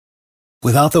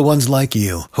Without the ones like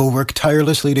you, who work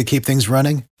tirelessly to keep things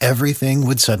running, everything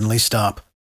would suddenly stop.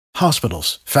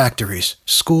 Hospitals, factories,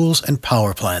 schools, and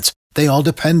power plants, they all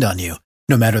depend on you.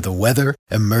 No matter the weather,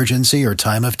 emergency, or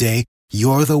time of day,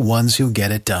 you're the ones who get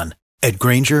it done. At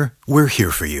Grainger, we're here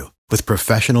for you with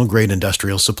professional-grade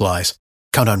industrial supplies.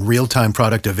 Count on real-time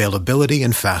product availability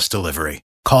and fast delivery.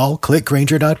 Call, click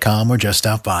Grainger.com, or just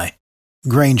stop by.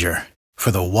 Grainger, for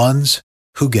the ones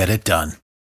who get it done.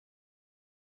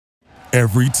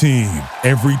 Every team,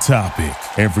 every topic,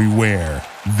 everywhere.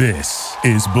 This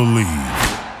is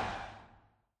Believe.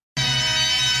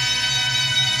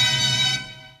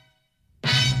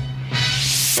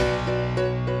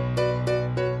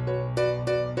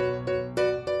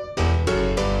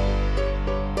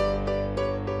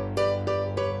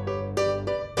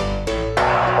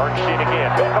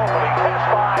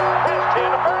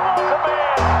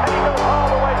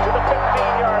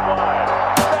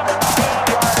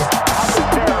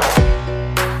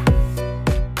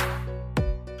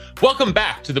 Welcome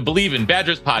back to the Believe in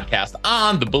Badgers podcast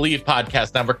on the Believe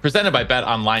Podcast Network, presented by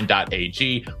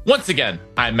BetOnline.ag. Once again,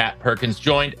 I'm Matt Perkins,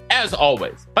 joined, as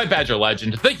always, by Badger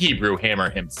legend, the Hebrew Hammer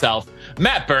himself,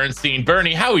 Matt Bernstein.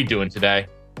 Bernie, how are we doing today?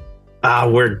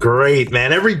 We're great,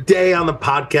 man. Every day on the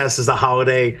podcast is a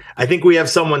holiday. I think we have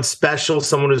someone special,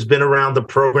 someone who's been around the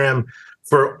program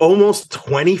for almost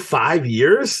 25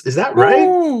 years. Is that right?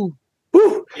 Ooh.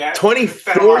 Woo, yeah,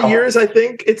 24 years, I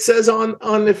think it says on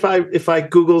if I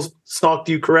Google stalked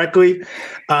you correctly.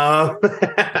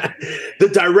 The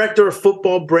director of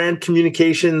football brand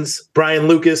communications, Brian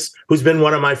Lucas, who's been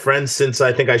one of my friends since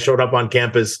I think I showed up on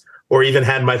campus or even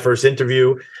had my first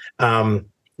interview.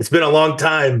 It's been a long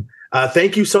time.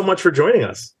 Thank you so much for joining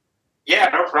us. Yeah,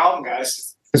 no problem,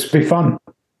 guys. This will be fun.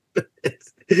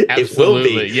 It will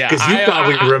be, yeah. Because you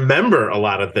probably remember a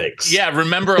lot of things. Yeah,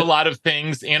 remember a lot of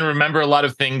things, and remember a lot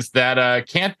of things that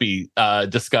can't be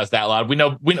discussed out loud. We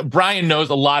know Brian knows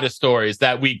a lot of stories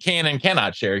that we can and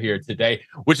cannot share here today,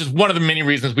 which is one of the many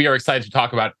reasons we are excited to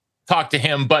talk to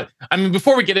him. But I mean,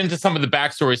 before we get into some of the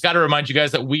backstories, got to remind you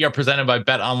guys that we are presented by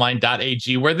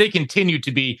BetOnline.ag, where they continue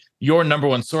to be your number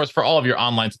one source for all of your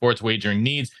online sports wagering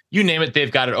needs. You name it, they've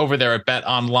got it over there at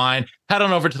BetOnline. Head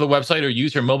on over to the website or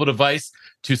use your mobile device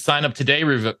to sign up today.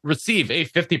 Receive a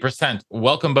 50%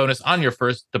 welcome bonus on your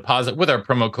first deposit with our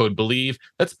promo code BELIEVE.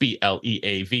 That's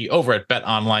BLEAV over at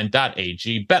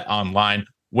betonline.ag. BetOnline,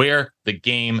 where the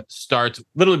game starts.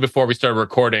 Literally before we started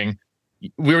recording,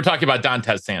 we were talking about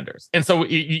Dontez Sanders. And so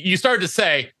you started to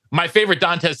say, my favorite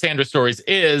Dontez Sanders stories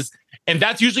is, and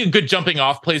that's usually a good jumping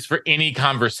off place for any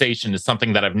conversation, is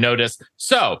something that I've noticed.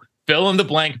 So fill in the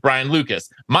blank, Brian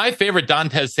Lucas. My favorite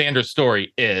Dontez Sanders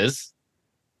story is...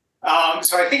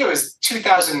 So I think it was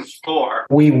 2004.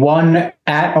 We won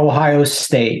at Ohio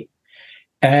State,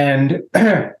 and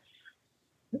the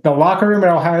locker room at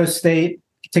Ohio State,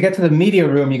 to get to the media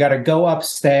room, you got to go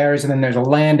upstairs, and then there's a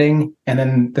landing, and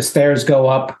then the stairs go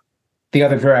up the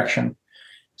other direction.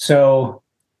 So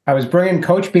I was bringing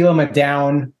Coach Bielema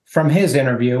down from his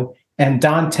interview, and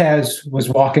Dontez was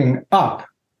walking up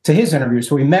to his interview.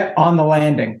 So we met on the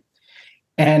landing,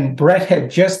 and Brett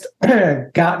had just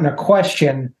gotten a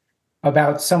question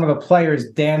about some of the players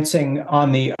dancing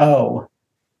on the O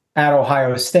at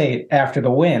Ohio State after the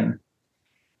win.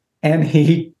 And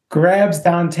he grabs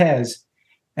Dontez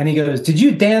and he goes, "Did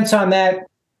you dance on that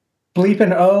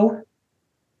bleeping O?"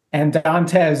 And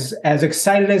Dontez, as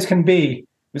excited as can be,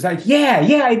 was like, yeah,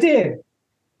 I did.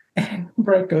 And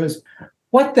Brett goes,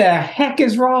 "What the heck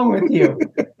is wrong with you?"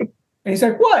 And he's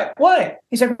like, What?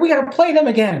 He's like, "We got to play them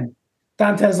again."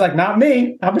 Dontez's like, "Not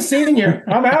me. I'm a senior.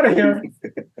 I'm out of here."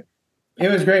 It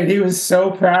was great. He was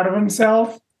so proud of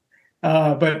himself.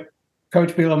 But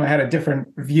Coach Bielema had a different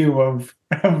view of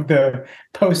the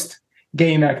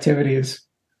post-game activities.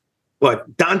 Well,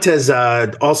 Dontez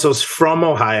also is from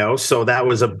Ohio, so that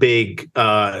was a big.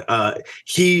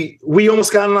 We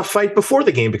almost got in a fight before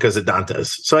the game because of Dontez.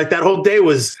 So like that whole day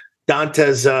was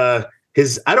Dontez.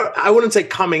 I wouldn't say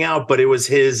coming out, but it was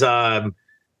his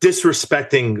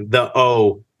disrespecting the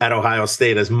O at Ohio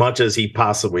State as much as he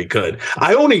possibly could.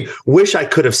 I only wish I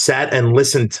could have sat and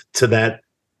listened to that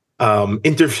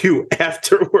interview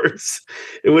afterwards.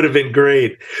 It would have been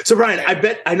great. So Brian,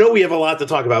 I know we have a lot to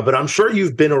talk about, but I'm sure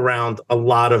you've been around a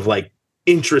lot of like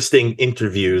interesting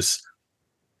interviews.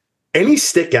 Any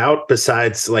stick out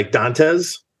besides like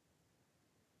Dontez?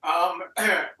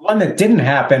 One that didn't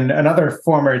happen, another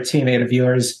former teammate of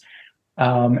yours,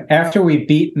 after we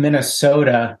beat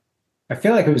Minnesota, I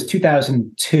feel like it was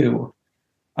 2002,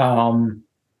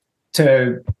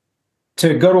 to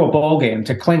go to a bowl game,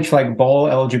 to clinch like bowl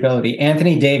eligibility.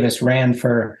 Anthony Davis ran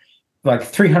for like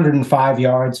 305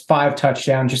 yards, 5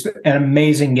 touchdowns, just an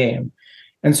amazing game.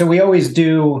 And so we always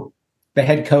do the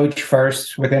head coach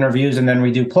first with interviews, and then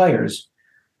we do players.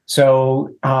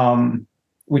 So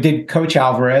we did Coach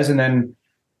Alvarez, and then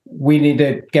we need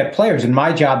to get players. And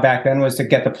my job back then was to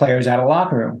get the players out of the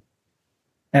locker room.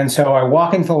 And so I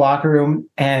walk into the locker room,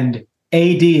 and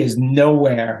AD is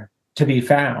nowhere to be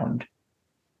found.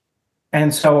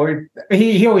 And so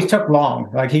he always took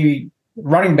long. Like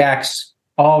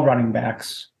all running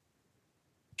backs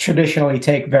traditionally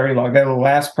take very long. They're the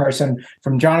last person,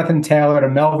 from Jonathan Taylor to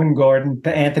Melvin Gordon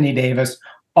to Anthony Davis,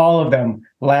 all of them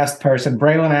last person.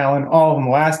 Braylon Allen, all of them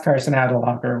last person out of the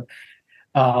locker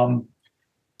room.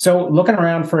 So looking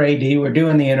around for AD, we're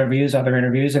doing the interviews, other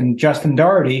interviews, and Justin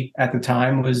Doherty at the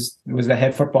time was the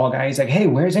head football guy. He's like, "Hey,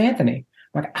 where's Anthony?"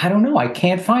 I'm like, "I don't know. I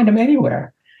can't find him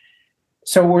anywhere."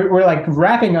 So we're like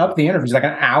wrapping up the interviews like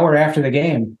an hour after the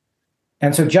game.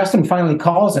 And so Justin finally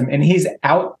calls him, and he's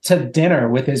out to dinner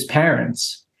with his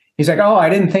parents. He's like, "Oh, I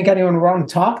didn't think anyone would want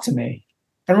to talk to me."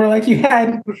 And we're like, "You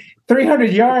had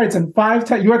 300 yards and 5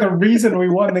 touchdowns. You are the reason we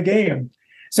won the game."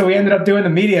 So we ended up doing the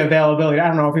media availability. I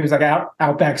don't know if he was like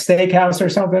Outback Steakhouse or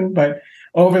something, but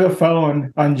over the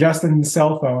phone on Justin's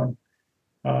cell phone.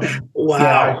 Wow.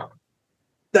 Yeah,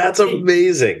 that's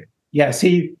amazing. Yes,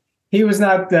 he was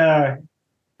not at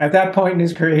that point in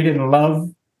his career, he didn't love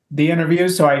the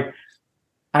interviews. So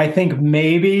I think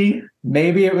maybe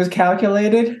it was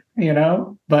calculated,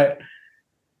 but.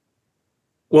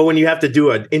 Well, when you have to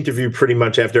do an interview pretty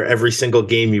much after every single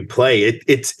game you play,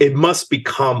 it must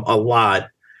become a lot.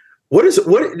 What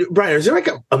Brian, is there like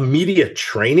a media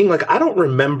training? Like, I don't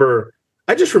remember.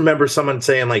 I just remember someone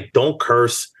saying like, don't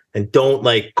curse and don't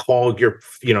like call your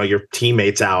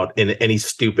teammates out in any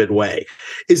stupid way.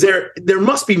 There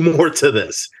must be more to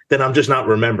this than I'm just not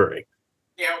remembering.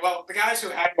 Yeah, well, the guys who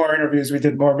had More interviews we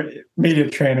did more media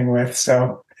training with,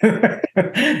 so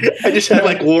I just had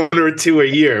like 1 or 2 a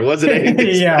year, wasn't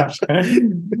it? Yeah.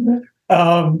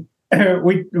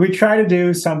 We try to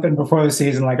do something before the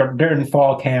season, like during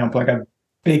fall camp, like a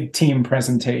big team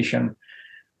presentation,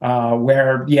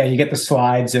 where you get the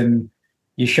slides and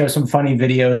you show some funny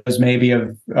videos, maybe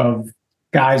of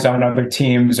guys on other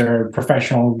teams or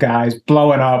professional guys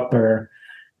blowing up, or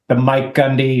the Mike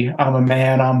Gundy, "I'm a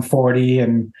man, I'm 40,"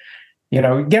 and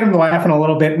get them laughing a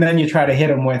little bit, and then you try to hit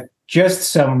them with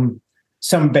just some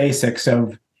basics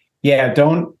of,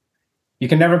 you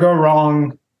can never go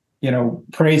wrong,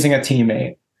 praising a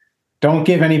teammate. Don't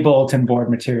give any bulletin board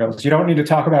materials. You don't need to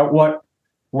talk about what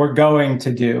we're going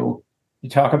to do. You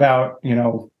talk about,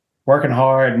 working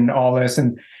hard and all this.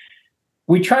 And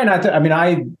we try not to,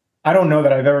 I don't know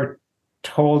that I've ever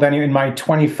told any in my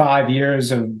 25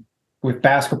 years with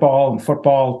basketball and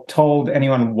football, told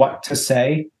anyone what to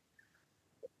say,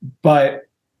 but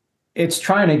it's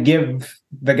trying to give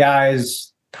the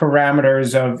guys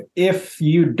parameters of, if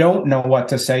you don't know what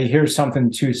to say, here's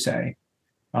something to say.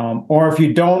 Or if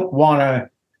you don't want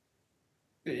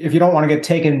to get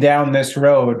taken down this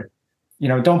road,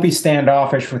 don't be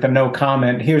standoffish with a no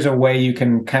comment. Here's a way you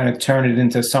can kind of turn it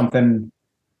into something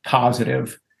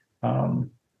positive.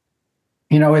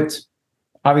 It's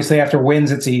obviously after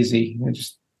wins, it's easy.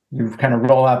 You kind of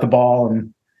roll out the ball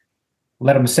and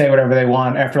let them say whatever they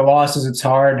want. After losses, it's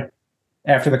hard.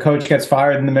 After the coach gets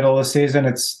fired in the middle of the season,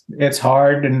 it's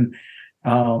hard. And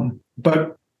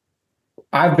but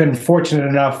I've been fortunate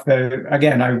enough that,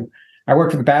 again, I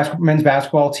worked with the men's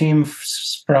basketball team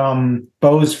from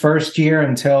Bo's first year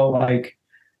until like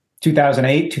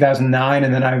 2008, 2009,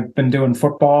 and then I've been doing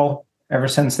football ever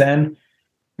since then.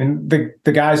 And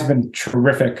the guys have been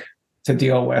terrific to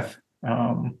deal with.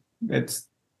 It's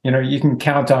you can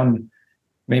count on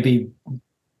maybe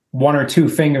 1 or 2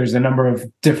 fingers the number of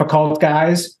difficult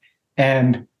guys,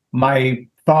 and my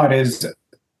thought is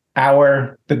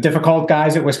the difficult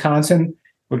guys at Wisconsin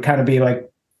would kind of be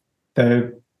like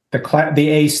the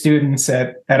A students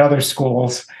at other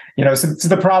schools. So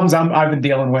the problems I've been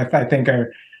dealing with, I think,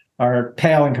 are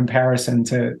pale in comparison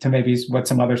to maybe what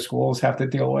some other schools have to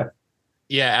deal with.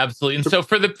 Yeah, absolutely. And so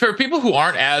for people who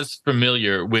aren't as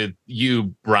familiar with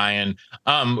you, Brian,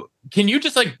 can you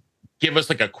just like give us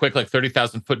like a quick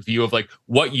 30,000 foot view of like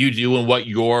what you do and what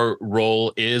your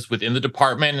role is within the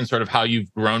department, and sort of how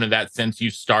you've grown in that since you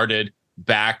started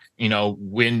back,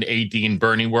 when AD and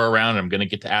Bernie were around? I'm going to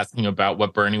get to asking about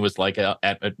what Bernie was like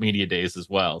at media days as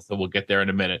well, so we'll get there in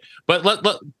a minute. But let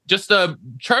just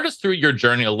chart us through your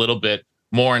journey a little bit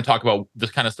more and talk about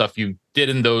this kind of stuff you did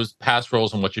in those past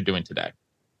roles and what you're doing today.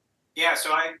 Yeah,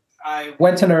 so I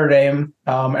went to Notre Dame,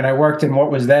 and I worked in what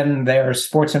was then their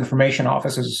sports information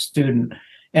office as a student.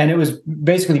 And it was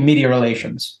basically media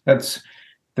relations. That's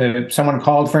someone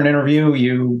called for an interview,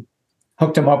 you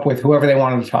hooked them up with whoever they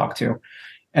wanted to talk to.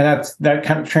 And that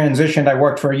kind of transitioned. I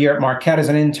worked for a year at Marquette as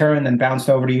an intern, then bounced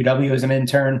over to UW as an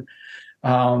intern.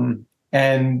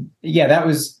 And yeah, that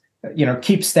was,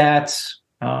 keep stats,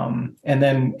 and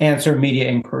then answer media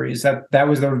inquiries. That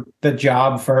was the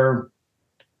job for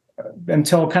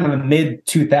until kind of the mid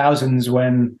 2000s,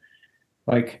 when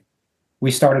like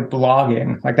we started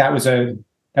blogging. Like that was a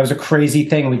crazy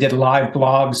thing. We did live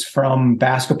blogs from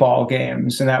basketball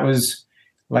games, and that was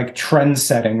like trend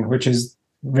setting, which is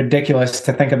ridiculous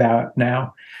to think about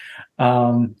now.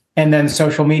 And then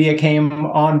social media came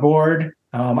on board.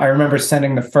 I remember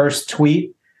sending the first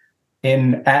tweet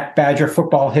at Badger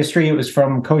football history. It was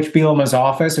from Coach Bielema's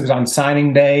office. It was on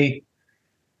signing day,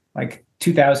 like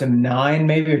 2009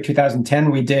 maybe, or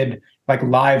 2010. We did like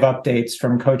live updates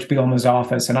from Coach Bielema's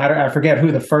office. And I forget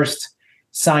who the first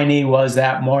signee was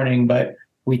that morning, but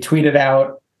we tweeted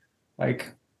out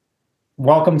like,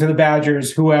 welcome to the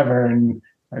Badgers, whoever, and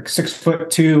like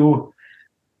 6'2",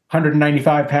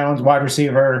 195 pounds, wide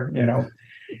receiver.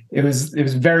 It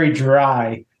was very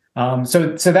dry.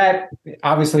 So that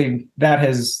obviously that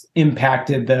has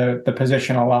impacted the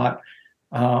position a lot.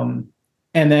 And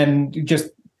then just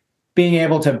being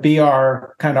able to be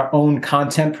our kind of own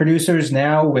content producers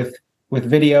now with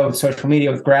video, with social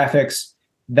media, with graphics,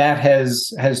 that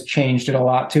has changed it a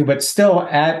lot too. But still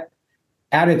at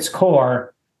its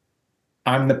core,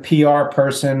 I'm the PR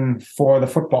person for the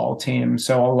football team.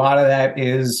 So a lot of that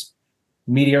is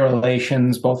media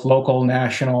relations, both local,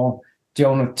 national,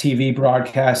 dealing with TV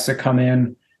broadcasts that come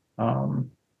in,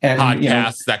 and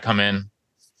podcasts that come in.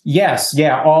 Yes,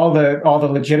 yeah, all the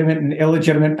legitimate and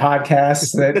illegitimate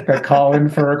podcasts that call in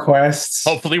for requests.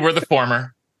 Hopefully, we're the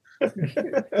former.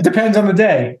 Depends on the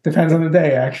day.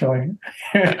 Actually.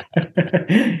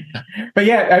 But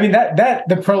yeah, I mean that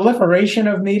the proliferation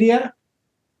of media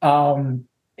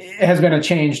has been a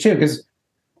change too, because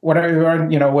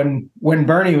when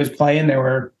Bernie was playing, there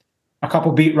were a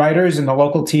couple beat writers and the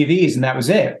local TVs, and that was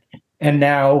it. And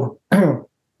now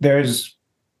there's,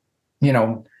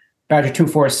 Badger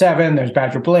 247, there's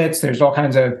Badger Blitz, there's all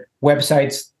kinds of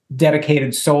websites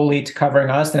dedicated solely to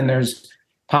covering us. Then there's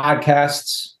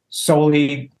podcasts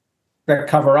solely that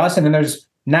cover us. And then there's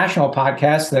national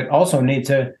podcasts that also need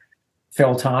to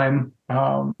fill time,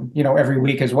 every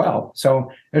week as well.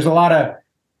 So there's a lot of,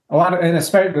 and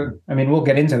especially, I mean, we'll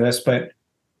get into this, but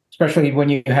especially when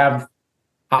you have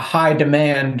a high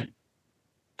demand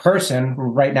person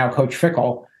right now, Coach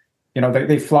Fickell,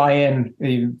 they fly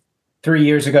in 3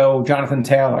 years ago, Jonathan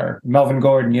Taylor, Melvin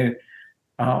Gordon,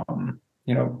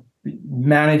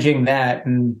 managing that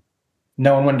and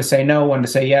knowing when to say no, when to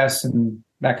say yes, and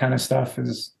that kind of stuff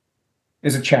is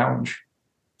a challenge.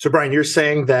 So, Brian, you're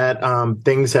saying that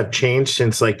things have changed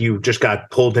since, like, you just got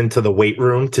pulled into the weight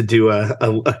room to do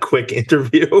a quick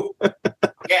interview.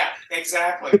 Yeah,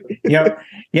 exactly. Yeah.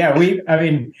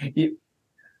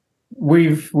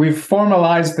 We've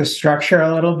formalized the structure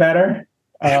a little better.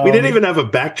 We didn't even have a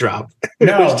backdrop.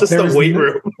 No, it was just a weight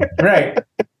room. Right.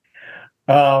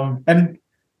 And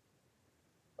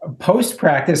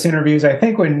post-practice interviews, I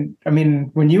think when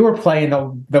you were playing,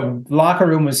 the locker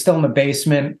room was still in the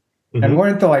basement. Mm-hmm. And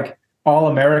weren't the like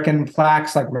All-American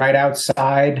plaques like right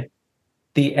outside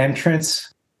the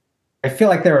entrance? I feel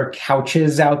like there were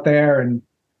couches out there, and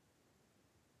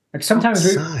like sometimes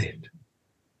outside.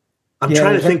 I'm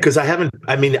trying to think, because I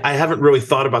haven't really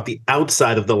thought about the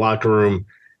outside of the locker room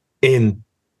in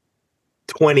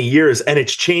 20 years, and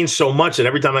it's changed so much that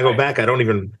every time I go back, I don't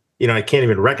even, I can't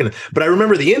even reckon it. But I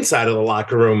remember the inside of the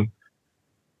locker room.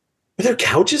 Were there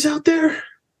couches out there?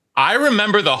 I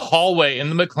remember the hallway in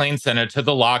the McLean Center to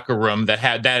the locker room that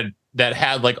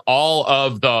had like all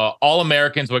of the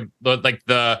All-Americans with like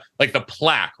the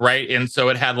plaque, right? And so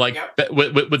it had like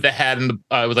with the head and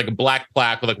it was like a black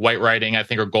plaque with like white writing, I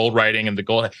think, or gold writing, and the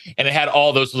gold, and it had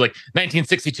all those like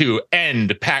 1962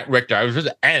 end Pat Richter. I was just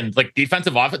end like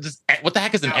defensive offense. What the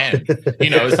heck is an end?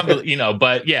 Something,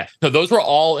 but yeah, so those were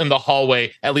all in the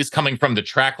hallway, at least coming from the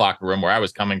track locker room where I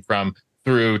was coming from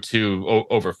through to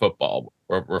over football.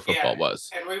 Where football was.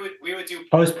 And we would do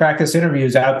post-practice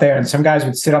interviews out there, and some guys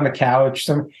would sit on the couch,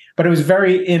 but it was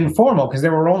very informal because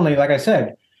there were only, like I said,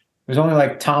 there was only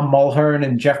like Tom Mulhern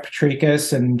and Jeff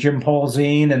Petrikis and Jim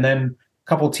Polzine, and then a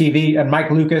couple TV, and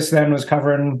Mike Lucas then was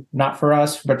covering, not for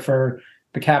us, but for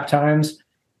the Cap Times.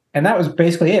 And that was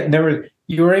basically it. And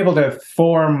you were able to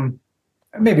form,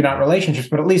 maybe not relationships,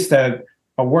 but at least a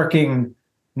working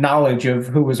knowledge of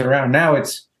who was around. Now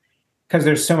it's, because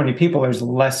there's so many people, there's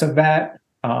less of that.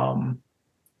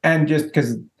 And just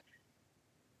because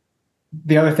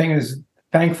the other thing is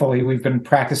thankfully we've been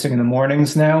practicing in the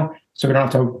mornings now, so we don't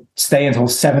have to stay until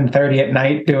 7:30 at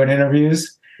night doing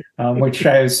interviews, which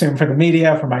I assume for the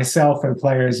media, for myself, for the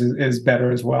players is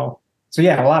better as well. So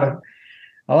yeah, a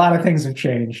lot of things have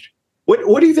changed.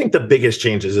 What do you think the biggest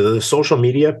changes is? The social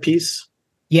media piece?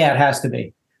 Yeah, it has to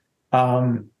be.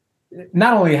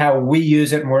 Not only how we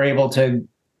use it and we're able to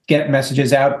get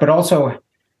messages out, but also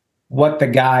what the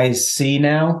guys see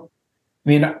now. I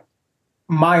mean,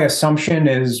 my assumption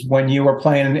is when you were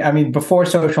playing, I mean, before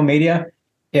social media,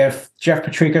 if Jeff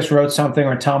Petrikis wrote something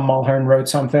or Tom Mulhern wrote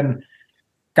something,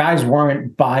 guys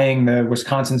weren't buying the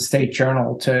Wisconsin State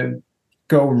Journal to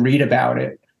go read about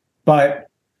it. But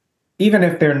even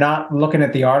if they're not looking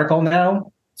at the article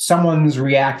now, someone's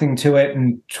reacting to it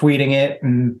and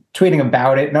tweeting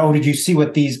about it. And, oh, did you see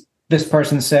what this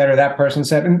person said or that person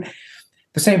said? And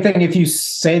the same thing if you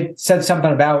said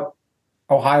something about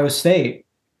Ohio State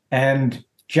and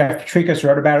Jeff Petrikis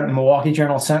wrote about it in the Milwaukee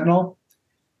Journal-Sentinel,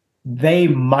 they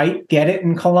might get it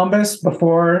in Columbus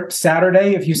before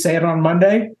Saturday. If you say it on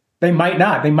Monday, they might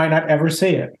not. They might not ever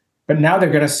see it. But now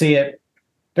they're going to see it.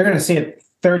 They're going to see it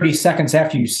 30 seconds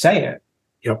after you say it.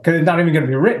 Yep. Because it's not even going to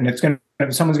be written.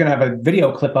 Someone's going to have a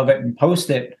video clip of it and post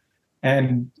it.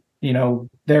 And,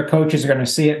 their coaches are going to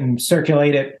see it and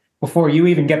circulate it before you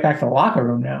even get back to the locker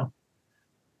room now.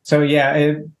 So,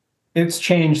 yeah, it's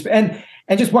changed. And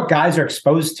just what guys are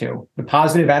exposed to, the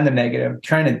positive and the negative,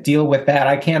 trying to deal with that.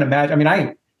 I can't imagine. I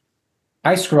mean,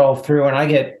 I scroll through and I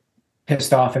get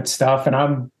pissed off at stuff. And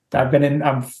I'm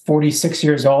 46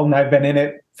 years old and I've been in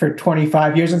it for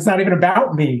 25 years. It's not even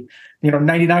about me,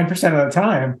 99% of the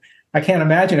time. I can't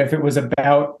imagine if it was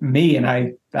about me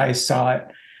and I saw it.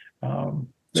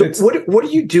 So what do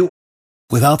you do?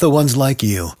 Without the ones like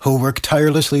you, who work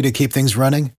tirelessly to keep things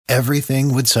running,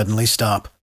 everything would suddenly stop.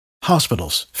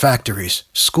 Hospitals, factories,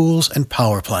 schools, and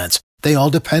power plants, they all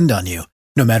depend on you.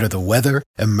 No matter the weather,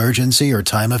 emergency, or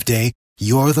time of day,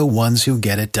 you're the ones who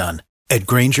get it done. At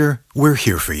Grainger, we're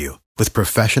here for you with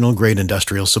professional-grade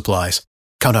industrial supplies.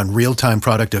 Count on real-time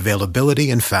product availability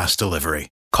and fast delivery.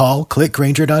 Call, click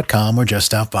Grainger.com, or just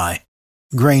stop by.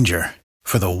 Grainger,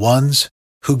 for the ones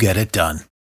who get it done.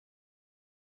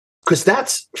 Because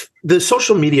the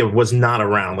social media was not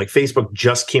around. Like Facebook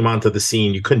just came onto the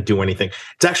scene. You couldn't do anything.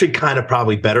 It's actually kind of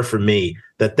probably better for me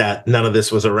that none of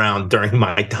this was around during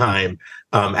my time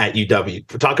at UW.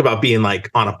 Talk about being like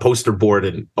on a poster board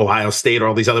in Ohio State or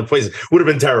all these other places would have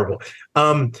been terrible.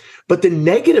 But the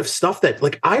negative stuff that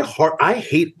like I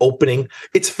hate opening.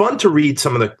 It's fun to read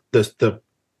some of the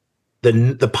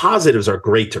positives are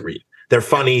great to read. They're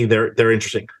funny. They're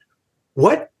interesting.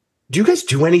 What do you guys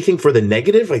do anything for the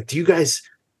negative? Like, do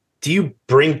you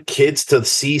bring kids to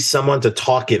see someone to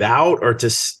talk it out or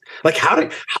to like,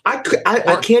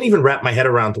 I can't even wrap my head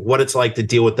around what it's like to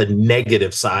deal with the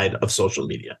negative side of social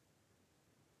media.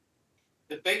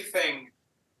 The big thing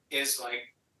is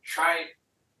like try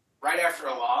right after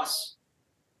a loss.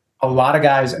 A lot of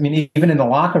guys, I mean, even in the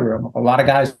locker room, a lot of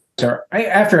guys are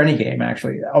after any game,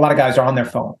 actually, a lot of guys are on their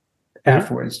phone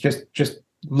afterwards, just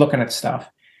looking at stuff.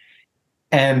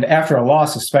 And after a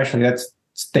loss, especially, it's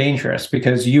dangerous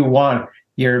because you have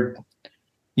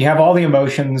all the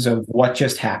emotions of what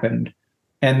just happened.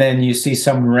 And then you see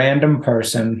some random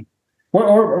person,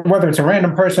 or whether it's a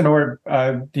random person or,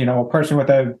 a person with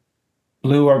a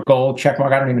blue or gold check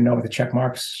mark. I don't even know what the check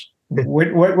marks,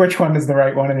 which one is the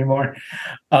right one anymore.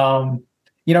 And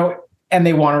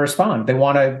they want to respond.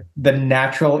 The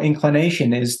natural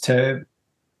inclination is to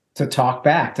talk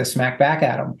back, to smack back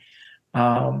at them.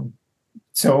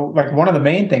 So like one of the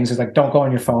main things is like, don't go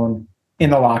on your phone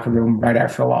in the locker room right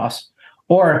after a loss.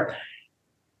 Or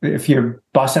if you're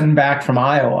bussing back from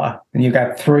Iowa and you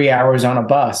got 3 hours on a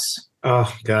bus.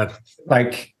 Oh God.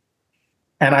 And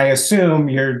I assume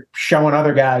you're showing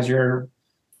other guys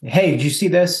hey, did you see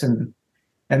this? And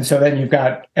so then you've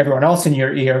got everyone else in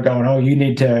your ear going, oh, you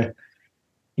need to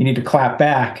clap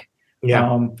back.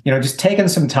 Yeah. Just taking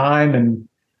some time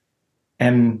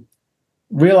and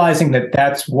realizing that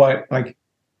that's what like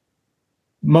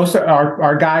most of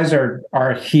our guys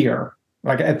are here,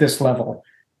 like at this level.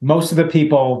 Most of the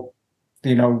people,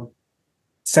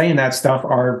 saying that stuff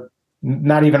are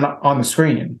not even on the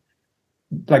screen.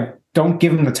 Like, don't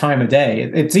give them the time of day.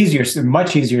 It's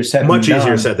much easier said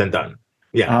than done.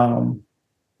 Yeah.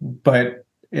 But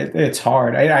it's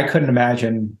hard. I couldn't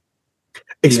imagine.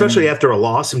 Especially after a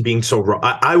loss and being so raw.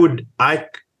 I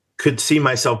could see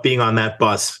myself being on that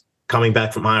bus coming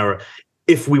back from Iowa,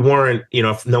 if we weren't,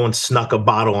 if no one snuck a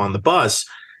bottle on the bus,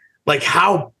 like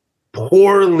how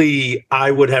poorly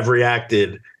I would have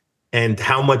reacted and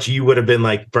how much you would have been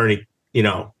like, Bernie,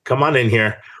 come on in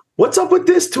here. what's up with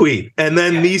this tweet? And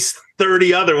then these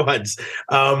 30 other ones.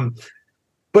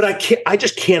 But I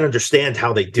just can't understand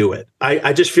how they do it.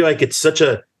 I just feel like it's such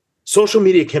a, social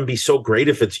media can be so great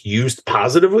if it's used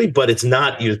positively, but it's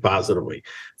not used positively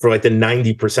for like the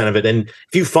 90% of it. And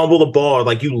if you fumble the ball, or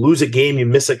like you lose a game, you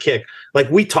miss a kick, like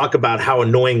we talk about how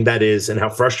annoying that is and how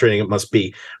frustrating it must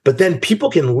be. But then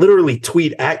people can literally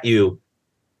tweet at you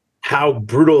how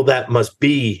brutal that must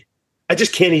be. I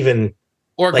just can't even.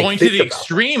 Or going to the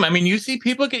extreme. I mean, you see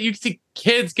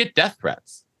kids get death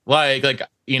threats. Like,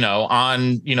 you know,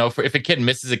 on, you know, if a kid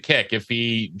misses a kick, if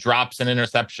he drops an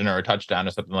interception or a touchdown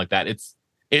or something like that,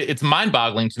 it's mind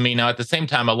boggling to me. Now, at the same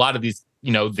time, a lot of these,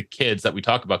 you know, the kids that we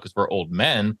talk about, because we're old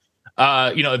men,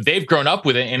 you know, they've grown up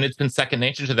with it and it's been second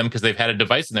nature to them because they've had a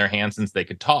device in their hand since they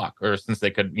could talk or since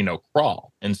they could, you know,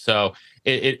 crawl. And so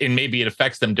it maybe it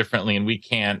affects them differently, and we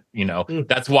can't, you know,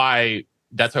 that's why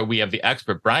we have the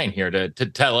expert Brian here to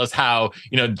tell us how,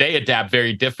 you know, they adapt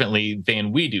very differently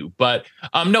than we do. But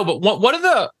no, but one of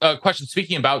the questions,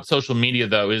 speaking about social media,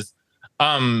 though, is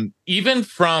even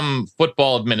from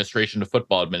football administration to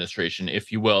football administration,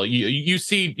 if you will, you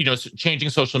see, you know, changing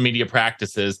social media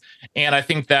practices. And I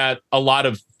think that a lot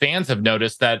of fans have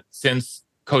noticed that since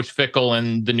Coach Fickell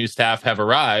and the new staff have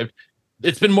arrived,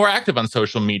 it's been more active on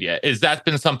social media. Is that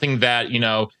been something that, you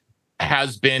know,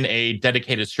 has been a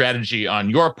dedicated strategy on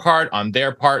your part, on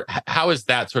their part? How has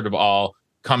that sort of all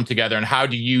come together, and how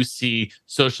do you see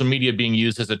social media being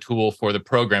used as a tool for the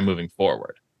program moving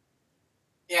forward?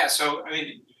 Yeah, so I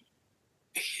mean,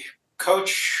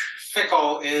 Coach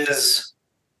Fickell is,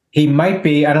 he might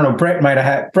be, I don't know,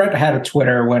 Brett had a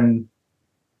Twitter when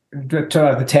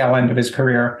to the tail end of his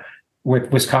career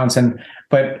with Wisconsin,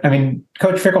 but I mean,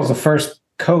 Coach Fickell's the first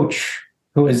coach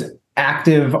who is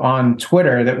active on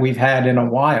Twitter that we've had in a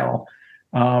while,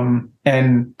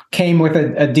 and came with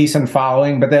a decent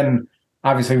following, but then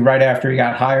obviously right after he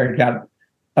got hired, got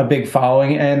a big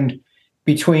following. And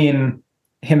between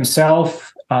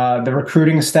himself, the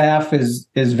recruiting staff is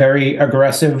very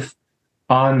aggressive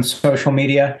on social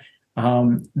media.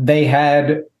 They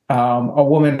had a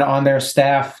woman on their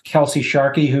staff, Kelsey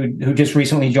Sharkey, who just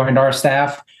recently joined our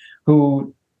staff,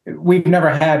 who we've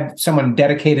never had someone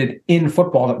dedicated in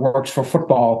football that works for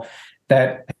football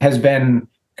that has been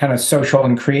kind of social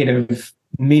and creative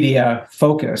media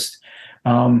focused.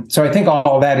 So I think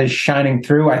all that is shining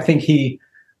through. I think he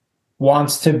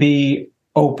wants to be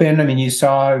open. I mean, you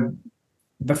saw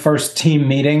the first team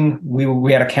meeting,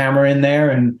 we had a camera in there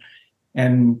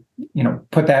and you know,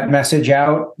 put that message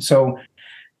out. So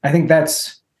I think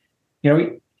that's, you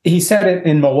know, he said it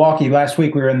in Milwaukee last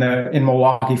week. We were in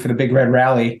Milwaukee for the Big Red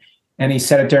Rally, and he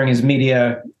said it during his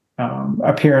media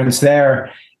appearance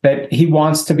there that he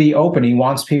wants to be open. He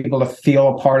wants people to feel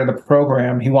a part of the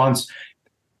program. He wants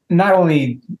not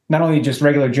only just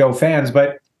regular Joe fans,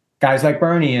 but guys like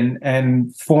Bernie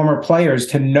and former players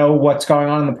to know what's going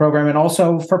on in the program, and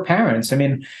also for parents. I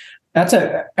mean, that's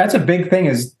a big thing.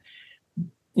 Is,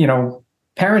 you know,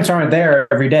 parents aren't there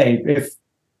every day. If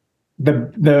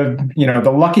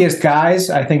the luckiest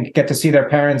guys, I think, get to see their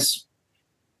parents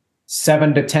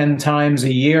 7 to 10 times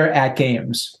a year at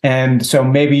games. And so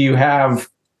maybe you have,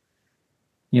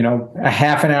 you know, a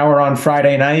half an hour on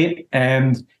Friday night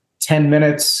and 10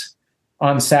 minutes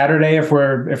on Saturday if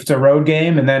it's a road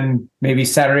game, and then maybe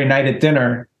Saturday night at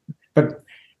dinner. But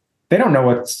they don't know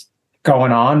what's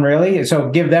going on, really. So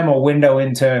give them a window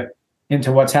into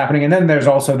what's happening. And then there's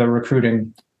also the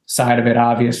recruiting side of it,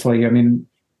 obviously. I mean,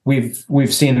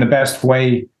 we've seen the best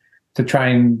way to try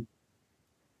and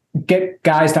get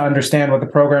guys to understand what the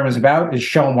program is about is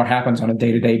show them what happens on a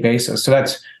day-to-day basis. So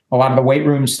that's a lot of the weight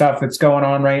room stuff that's going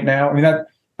on right now. I mean,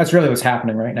 that's really what's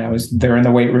happening right now, is they're in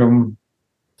the weight room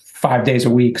 5 days a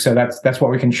week. So that's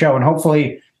what we can show. And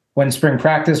hopefully when spring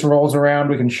practice rolls around,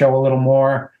 we can show a little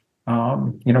more,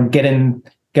 you know, get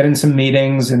in some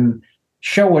meetings and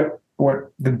show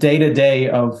what the day-to-day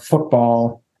of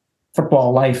football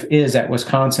life is at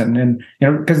Wisconsin. And,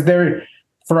 you know, because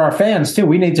for our fans too,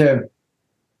 we need to,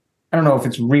 I don't know if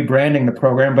it's rebranding the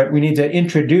program, but we need to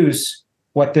introduce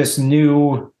what this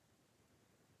new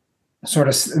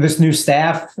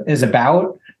staff is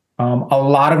about. A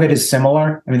lot of it is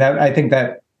similar. I mean, I think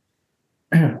that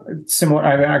similar.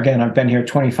 Again, I've been here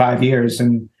 25 years,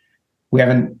 and we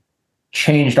haven't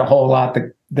changed a whole lot.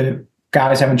 The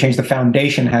guys haven't changed. The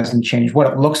foundation hasn't changed.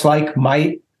 What it looks like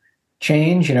might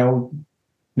change. You know,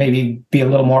 maybe be a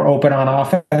little more open on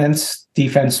offense.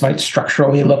 Defense might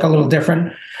structurally look a little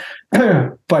different.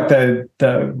 But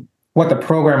what the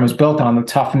program was built on, the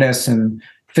toughness and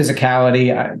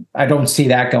physicality, I don't see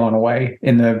that going away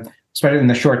especially in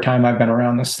the short time I've been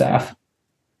around the staff.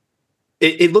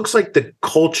 it looks like the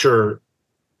culture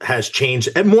has changed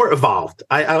and more evolved.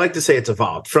 I like to say it's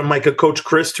evolved from like a Coach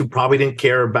Chryst who probably didn't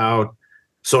care about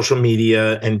social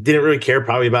media and didn't really care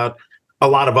probably about a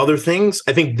lot of other things.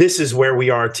 I think this is where we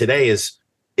are today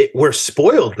we're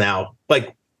spoiled now.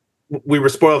 Like we were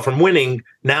spoiled from winning.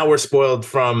 Now we're spoiled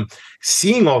from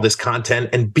seeing all this content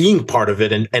and being part of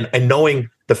it and knowing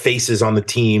the faces on the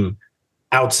team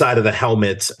outside of the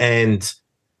helmets and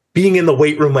being in the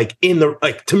weight room,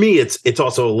 to me, it's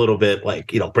also a little bit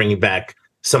like, bringing back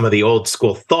some of the old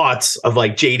school thoughts of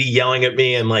like JD yelling at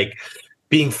me and like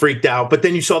being freaked out. But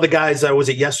then you saw the guys, was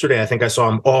it yesterday? I think I saw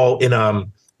them all in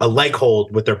a leg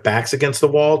hold with their backs against the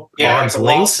wall. Yeah, arms the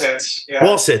linked, wall sits. Yeah.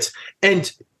 wall sits.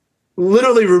 And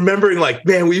literally remembering like,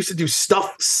 man, we used to do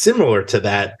stuff similar to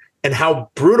that and how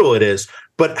brutal it is,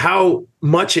 but how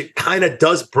much it kind of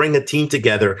does bring a team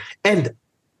together. And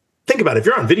think about it, if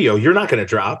you're on video, you're not going to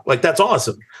drop. Like, that's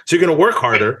awesome. So you're going to work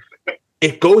harder.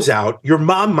 It goes out. Your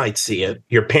mom might see it.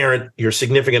 Your parent, your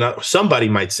significant other, somebody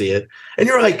might see it. And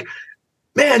you're like,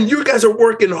 man, you guys are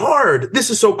working hard. This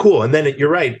is so cool. And then you're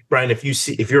right, Brian, if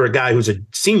you're a guy who's a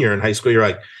senior in high school, you're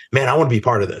like, man, I want to be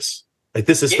part of this. Like,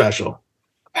 this is special.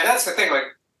 And that's the thing. Like,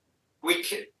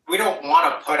 we don't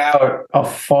want to put out a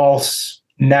false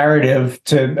narrative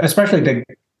especially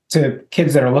to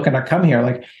kids that are looking to come here.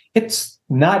 Like, it's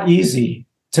not easy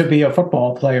to be a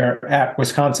football player at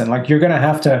Wisconsin. Like, you're going to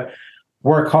have to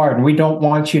work hard, and we don't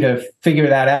want you to figure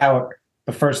that out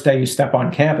the first day you step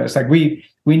on campus. Like, we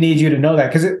need you to know that,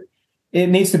 because it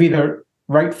needs to be the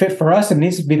right fit for us. It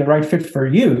needs to be the right fit for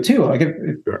you too. Like,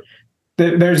 Sure.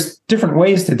 There's different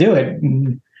ways to do it.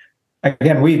 And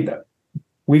again, we've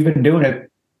been doing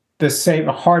it the same.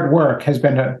 Hard work has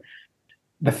been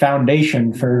the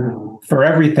foundation for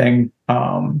everything.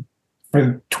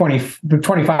 For the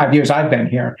 25 years I've been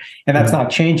here, and that's not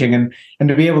changing. And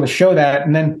to be able to show that,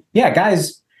 and then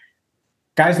guys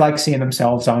like seeing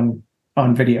themselves on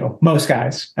video. Most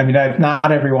guys. I mean,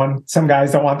 not everyone. Some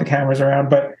guys don't want the cameras around,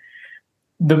 but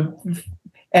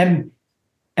and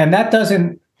that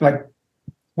doesn't, like,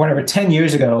 whatever, 10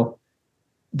 years ago,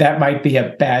 that might be a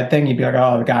bad thing. You'd be like,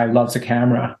 oh, the guy loves a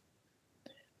camera.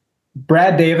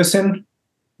 Brad Davison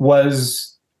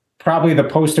was probably the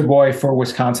poster boy for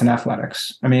Wisconsin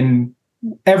athletics. I mean,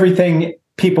 everything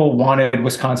people wanted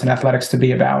Wisconsin athletics to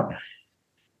be about.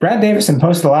 Brad Davison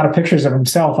posted a lot of pictures of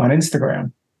himself on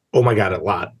Instagram. Oh my God, a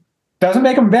lot. Doesn't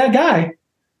make him a bad guy.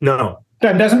 No.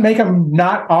 Doesn't make him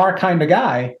not our kind of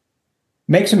guy.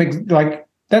 Makes him like,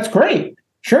 that's great.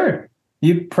 Sure.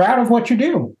 You're proud of what you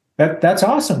do. That's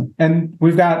awesome. And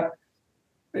we've got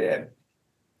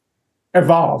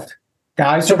evolved.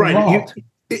 Guys So have Brian, evolved.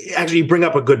 you bring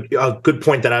up a good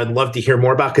point that I'd love to hear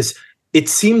more about, because it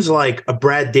seems like a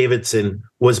Brad Davidson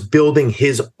was building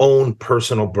his own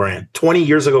personal brand. 20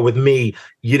 years ago with me,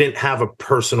 you didn't have a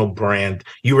personal brand.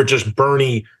 You were just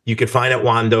Bernie you could find at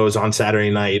Wando's on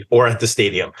Saturday night or at the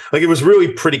stadium. Like, it was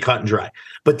really pretty cut and dry.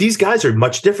 But these guys are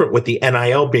much different with the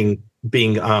NIL being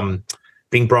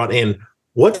brought in.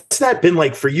 What's that been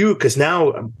like for you? Because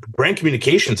now brand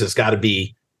communications has got to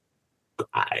be,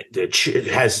 it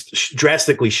has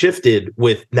drastically shifted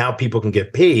with now people can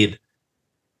get paid.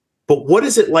 But what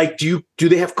is it like? Do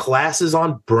they have classes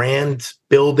on brand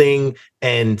building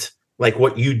and like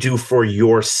what you do for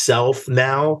yourself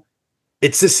now?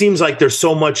 It just seems like there's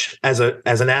so much as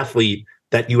an athlete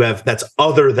that you have that's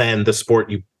other than the sport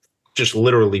you just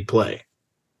literally play.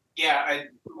 Yeah,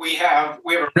 we have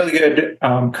A really good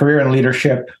career and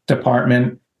leadership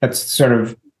department that's sort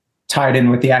of tied in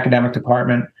with the academic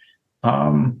department.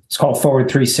 It's called Forward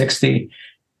 360.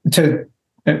 To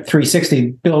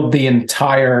 360 build the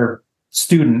entire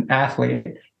student athlete,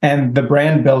 and the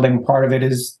brand building part of it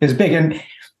is big. And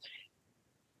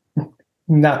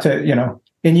not to,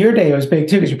 in your day it was big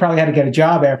too, because you probably had to get a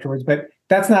job afterwards, but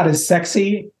that's not as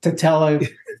sexy to tell a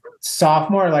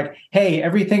sophomore, like, hey,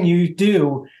 everything you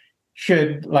do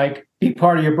should like be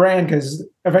part of your brand, because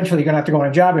eventually you're gonna have to go on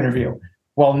a job interview.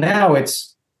 Well, now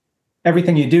it's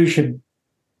everything you do should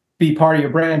be part of your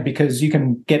brand, because you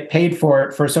can get paid for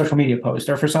it for a social media post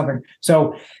or for something.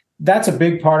 So that's a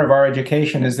big part of our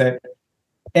education, is that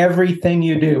everything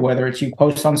you do, whether it's you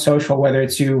post on social, whether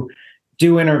it's you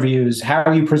do interviews,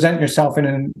 how you present yourself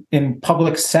in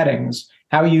public settings,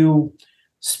 how you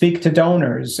speak to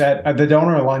donors at the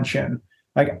donor luncheon,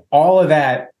 like all of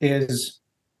that is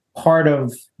part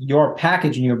of your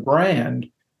package and your brand,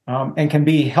 and can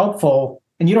be helpful.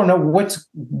 And you don't know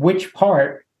which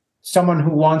part someone who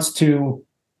wants to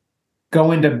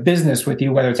go into business with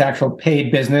you, whether it's actual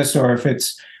paid business or if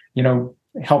it's,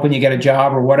 helping you get a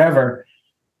job or whatever,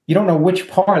 you don't know which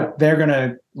part they're going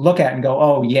to look at and go,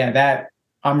 oh yeah,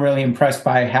 I'm really impressed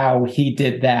by how he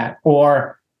did that.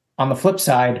 Or on the flip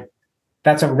side,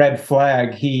 that's a red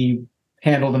flag. He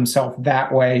handled himself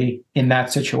that way in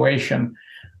that situation.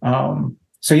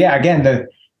 So yeah, again,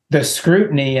 the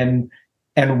scrutiny and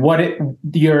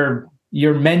your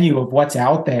menu of what's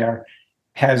out there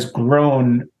has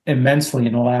grown immensely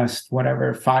in the last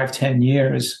 5-10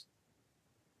 years.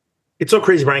 It's so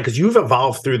crazy, Brian, because you've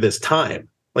evolved through this time.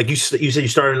 Like you said, you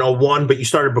started in 2001, but you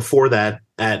started before that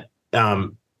at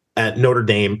Notre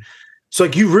Dame. So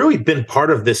like you've really been part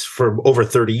of this for over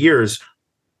 30 years.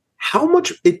 How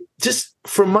much it just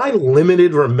from my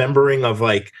limited remembering of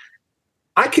like,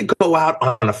 I could go out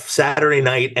on a Saturday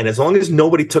night, and as long as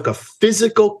nobody took a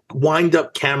physical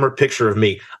wind-up camera picture of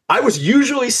me, I was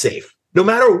usually safe. No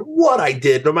matter what I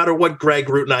did, no matter what Greg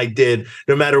Root and I did,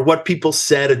 no matter what people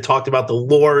said and talked about, the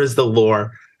lore is the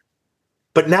lore.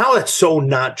 But now that's so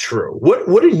not true.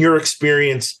 What in your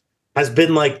experience has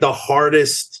been like the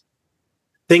hardest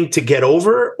thing to get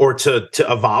over or to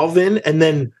evolve in? And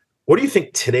then what do you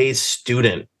think today's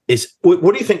student is? What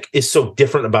do you think is so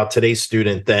different about today's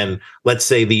student than, let's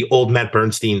say, the old Matt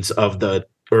Bernsteins of the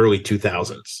early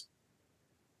 2000s?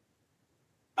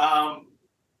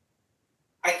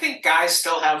 I think guys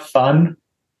still have fun.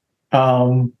 I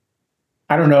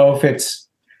don't know if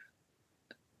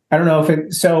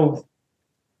so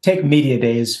take media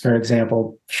days, for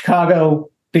example, Chicago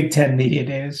Big Ten media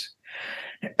days.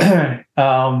 Back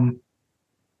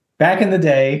in the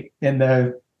day, in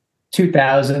the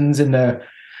 2000s, in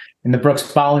the Brooks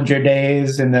Bollinger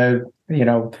days, it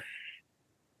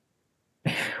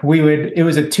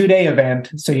was a 2-day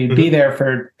event. So you'd be there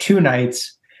for 2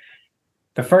 nights.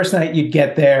 The first night you'd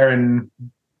get there and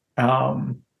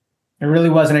there really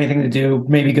wasn't anything to do.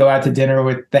 Maybe go out to dinner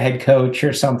with the head coach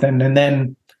or something, and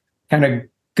then kind of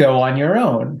go on your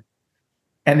own.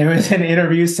 And there was an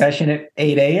interview session at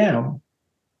 8 a.m.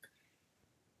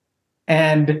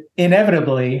 And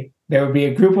inevitably, there would be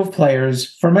a group of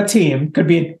players from a team,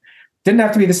 didn't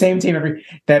have to be the same team,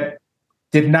 that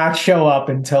did not show up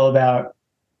until about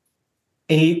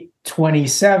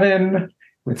 8:27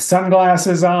 with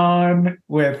sunglasses on,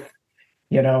 with,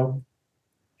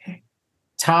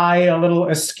 tie a little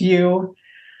askew.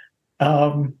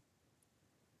 And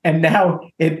now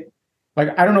I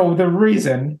don't know the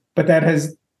reason, but that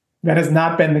has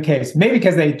not been the case. Maybe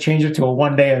because they changed it to a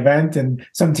 1-day event and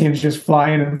some teams just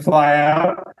fly in and fly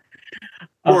out.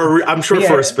 Or I'm sure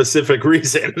for a specific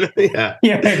reason. Yeah.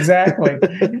 Yeah, exactly.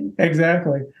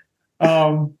 Exactly.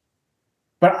 But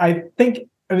I think,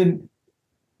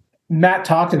 Matt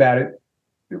talked about it.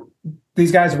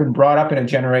 These guys have been brought up in a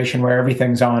generation where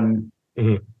everything's on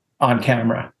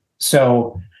camera.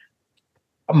 So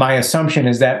my assumption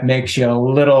is that makes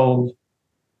you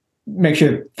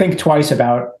think twice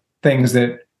about things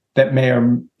that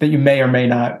you may or may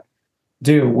not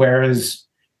do. Whereas,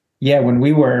 when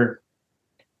we were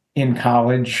in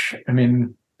college,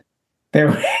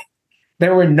 there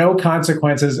were no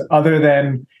consequences other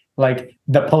than like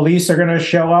the police are going to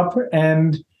show up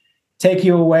and take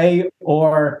you away,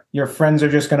 or your friends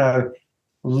are just going to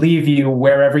leave you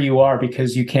wherever you are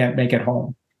because you can't make it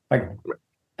home. Like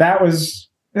that was,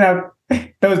 those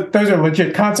are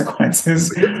legit consequences.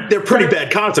 They're pretty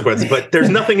bad consequences, but there's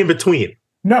nothing in between.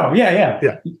 No.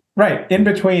 Yeah. Right. In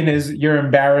between is you're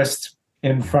embarrassed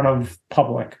in front of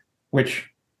public, which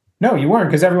no, you weren't,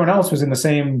 because everyone else was in the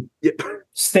same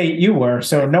state you were.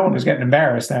 So no one was getting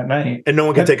embarrassed that night. And no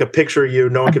one could take a picture of you.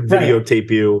 No one could videotape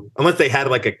you unless they had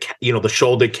like the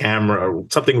shoulder camera or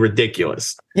something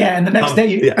ridiculous. Yeah. And the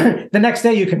next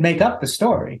day you could make up the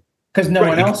story because no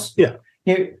one else. Yeah.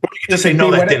 You just say,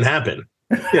 no, that didn't happen.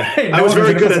 Yeah. I was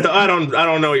very good at I don't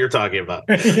know what you're talking about.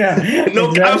 Yeah.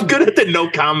 I was good at the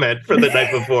no comment for the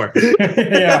night before.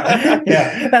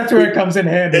 Yeah. That's where it comes in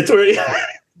handy. That's where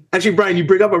Actually, Brian, you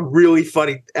bring up a really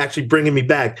funny, actually bringing me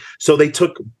back. So they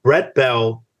took Brett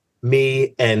Bell,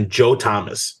 me, and Joe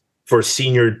Thomas for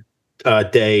senior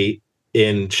day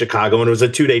in Chicago, and it was a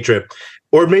 2-day trip,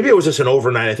 or maybe it was just an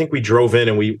overnight. I think we drove in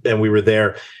and we were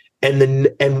there, and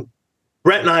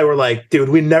Brett and I were like, "Dude,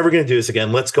 we're never going to do this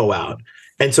again. Let's go out."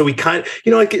 And so we kind of,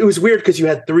 it was weird because you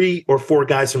had 3 or 4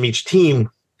 guys from each team.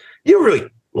 You don't really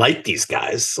like these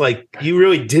guys, like you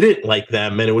really didn't like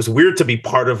them, and it was weird to be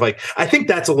part of. Like, I think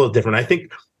that's a little different. I think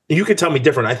you could tell me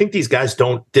different. I think these guys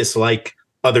don't dislike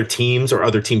other teams or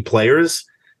other team players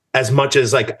as much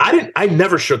as like I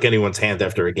never shook anyone's hand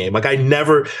after a game. Like I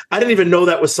didn't even know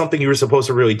that was something you were supposed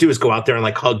to really do, is go out there and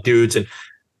like hug dudes. And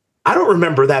I don't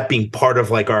remember that being part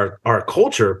of like our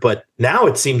culture. But now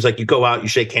it seems like you go out, you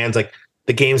shake hands, like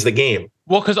the game's the game.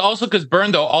 Well, because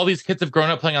Bern, though, all these kids have grown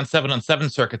up playing on 7-on-7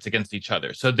 circuits against each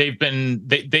other. So they've been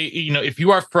they if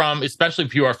you are from, especially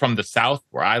if you are from the South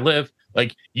where I live,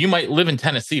 like you might live in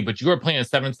Tennessee, but you are playing a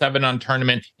 7-7 on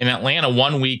tournament in Atlanta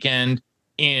one weekend,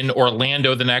 in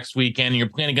Orlando the next weekend, and you're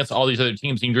playing against all these other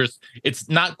teams, and it's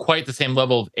not quite the same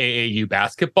level of AAU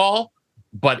basketball,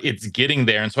 but it's getting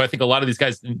there. And so I think a lot of these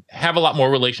guys have a lot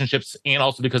more relationships, and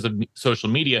also because of social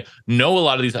media, know a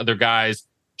lot of these other guys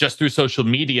just through social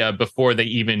media before they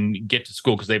even get to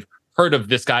school, because they've heard of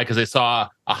this guy because they saw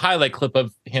a highlight clip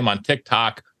of him on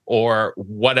TikTok or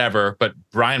whatever. But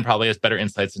Brian probably has better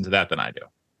insights into that than I do.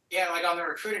 Yeah, like on the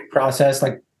recruiting process,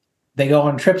 like they go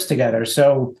on trips together.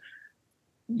 So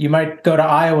you might go to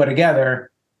Iowa together,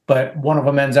 but one of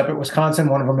them ends up at Wisconsin,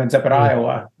 one of them ends up at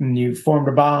Iowa, and you formed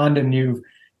a bond, and you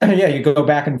go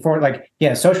back and forth. Like,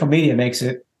 social media makes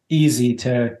it easy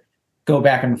to go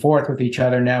back and forth with each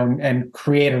other now and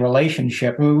create a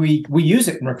relationship. I mean, we use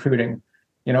it in recruiting.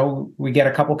 We get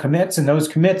a couple commits, and those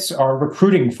commits are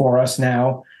recruiting for us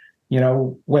now,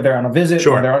 whether on a visit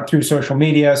or they're through social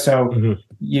media. So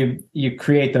you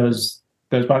create those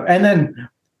bonds. And then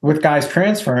with guys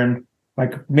transferring,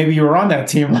 like maybe you were on that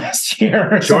team last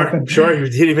year or something. Sure. You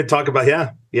didn't even talk about,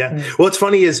 yeah. Well, what's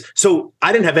funny is, so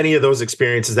I didn't have any of those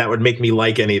experiences that would make me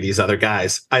like any of these other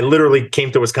guys. I literally came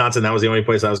to Wisconsin. That was the only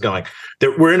place I was going.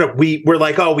 We're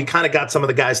like, we kind of got some of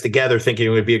the guys together thinking it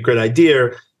would be a good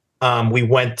idea. We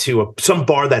went to some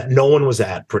bar that no one was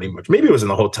at, pretty much. Maybe it was in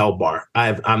the hotel bar.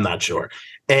 I'm not sure.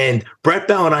 And Brett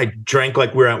Bell and I drank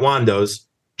like we were at Wando's.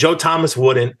 Joe Thomas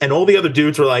wouldn't. And all the other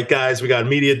dudes were like, guys, we got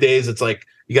media days. It's like,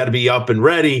 you got to be up and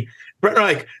ready. Brett and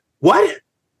I like, what?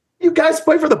 You guys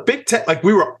play for the Big Ten? Like,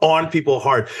 we were on people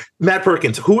hard. Matt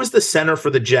Perkins, who was the center for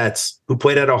the Jets who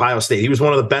played at Ohio State? He was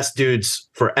one of the best dudes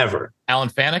forever. Alan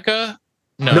Faneca?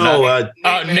 No,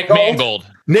 Nick Mangold.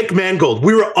 Nick Mangold.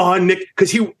 We were on Nick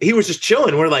because he was just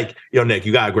chilling. We're like, Nick,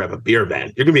 you gotta grab a beer,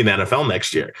 man. You're gonna be in the NFL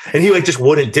next year. And he like just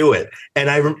wouldn't do it. And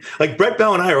I like Brett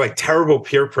Bell and I are like terrible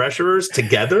peer pressurers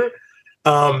together.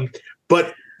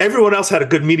 But everyone else had a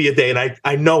good media day, and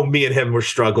I know me and him were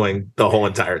struggling the whole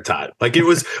entire time. Like it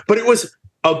was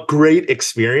a great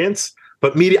experience.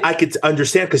 But media, I could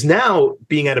understand, because now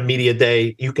being at a media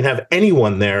day, you can have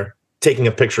anyone there taking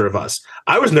a picture of us.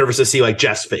 I was nervous to see like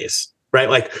Jeff's face, right?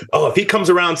 Like, if he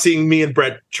comes around seeing me and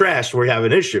Brett trashed, we have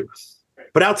an issue.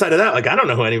 But outside of that, like, I don't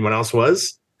know who anyone else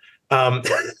was.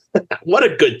 What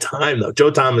a good time, though.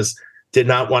 Joe Thomas did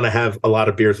not want to have a lot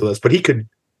of beers with us, but he could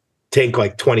take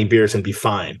like 20 beers and be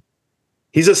fine.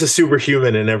 He's just a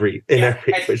superhuman in every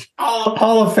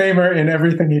Hall of Famer in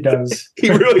everything he does. He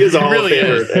really is a Hall of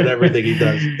Famer in everything he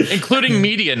does, including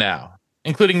media now.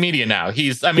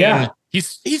 He's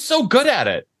so good at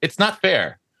it. It's not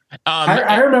fair.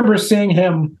 I remember seeing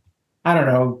him, I don't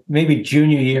know, maybe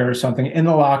junior year or something, in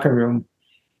the locker room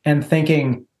and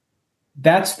thinking,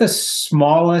 that's the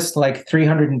smallest, like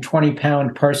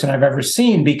 320-pound person I've ever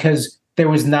seen, because there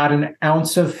was not an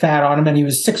ounce of fat on him, and he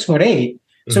was 6'8".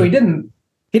 So he didn't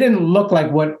look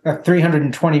like what a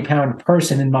 320-pound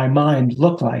person in my mind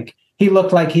looked like. He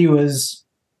looked like he was,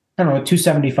 I don't know,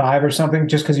 275 or something,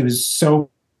 just because he was so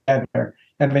better.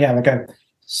 And like a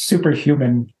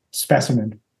superhuman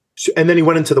specimen. And then he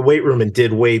went into the weight room and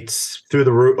did weights through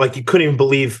the roof. Like, you couldn't even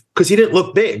believe, because he didn't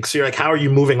look big. So you're like, how are you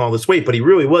moving all this weight? But he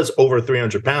really was over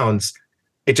 300 pounds.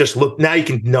 It just looked, now you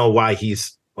can know why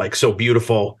he's like so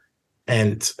beautiful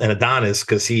and an Adonis,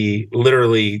 because he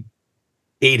literally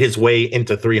ate his way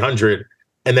into 300.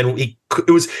 And then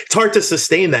it's hard to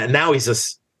sustain that. And now he's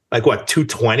just like, what,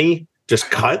 220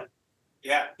 just cut?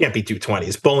 Yeah. Can't be 220.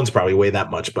 His bones probably weigh that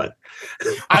much, but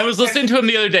I was listening to him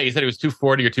the other day. He said it was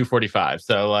 240 or 245.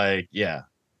 So like, yeah.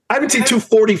 I haven't seen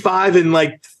 245 in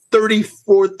like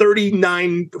 34,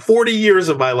 39, 40 years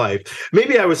of my life.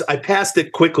 Maybe I passed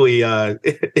it quickly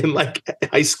in like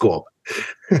high school.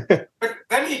 But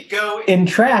then he'd go in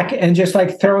track and just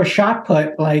like throw a shot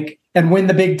put, like, and win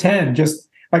the Big Ten. Just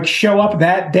like show up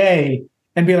that day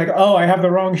and be like, oh, I have the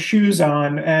wrong shoes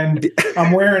on and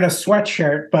I'm wearing a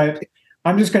sweatshirt, but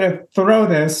I'm just going to throw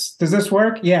this. Does this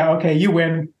work? Yeah. Okay. You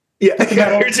win. Yeah.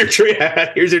 Here's your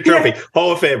Here's your trophy. Yeah.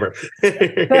 Hall of Famer.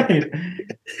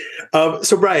 Right.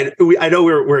 So Brian, I know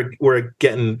we're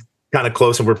getting kind of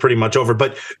close and we're pretty much over,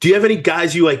 but do you have any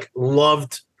guys you like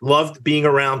loved being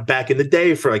around back in the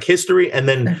day for like history? And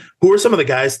then who are some of the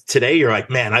guys today you're like,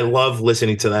 man, I love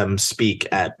listening to them speak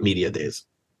at media days?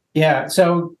 Yeah.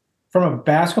 So from a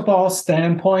basketball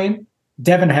standpoint,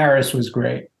 Devin Harris was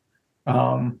great.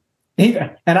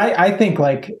 I think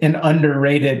like an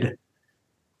underrated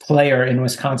player in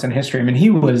Wisconsin history. I mean, he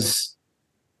was,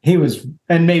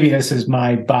 and maybe this is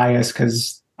my bias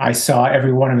because I saw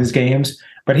every one of his games,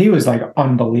 but he was like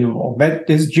unbelievable. That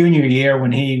his junior year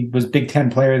when he was Big Ten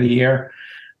Player of the Year,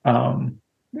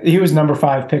 he was number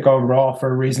 5 pick overall for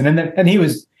a reason. And he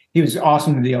was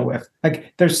awesome to deal with.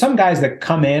 Like there's some guys that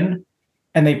come in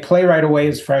and they play right away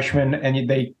as freshmen and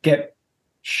they get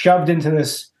shoved into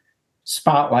this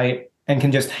spotlight and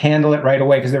can just handle it right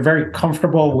away because they're very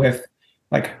comfortable with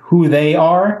like who they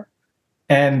are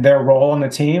and their role on the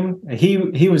team.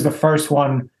 He was the first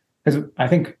one because I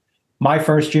think my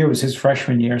first year was his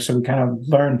freshman year, so we kind of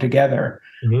learned together.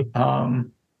 Mm-hmm.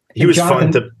 He was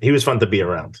fun to be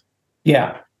around.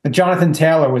 Yeah, and Jonathan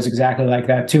Taylor was exactly like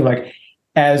that too. Like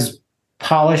as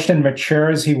polished and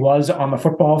mature as he was on the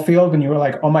football field, and you were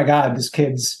like, "Oh my God, this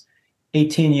kid's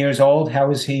 18 years old. How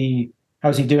is he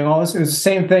doing all this?" It was the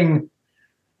same thing,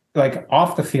 like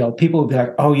off the field. People would be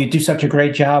like, "Oh, you do such a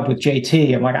great job with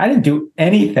JT." I'm like, I didn't do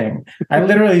anything. I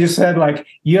literally just said, like,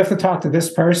 you have to talk to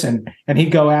this person, and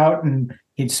he'd go out and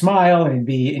he'd smile and he'd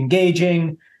be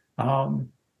engaging,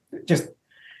 just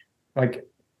like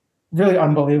really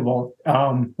unbelievable.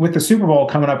 With the Super Bowl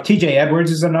coming up, TJ Edwards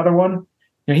is another one.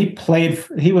 You know,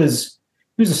 he was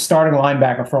a starting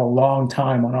linebacker for a long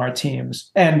time on our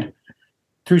teams, and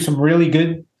through some really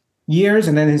good years,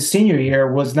 and then his senior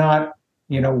year was not,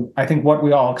 you know, I think what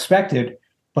we all expected,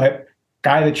 but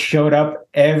guy that showed up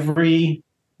every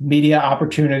media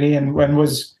opportunity and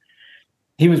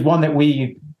he was one that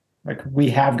we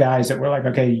have guys that were like,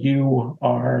 okay, you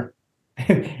are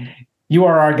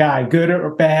our guy, good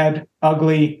or bad,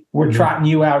 ugly, we're trotting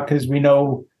you out because we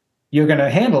know you're going to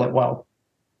handle it well.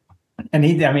 And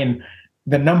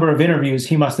the number of interviews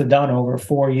he must have done over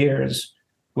 4 years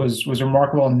was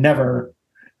remarkable. Never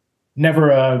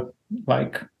a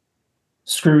like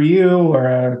screw you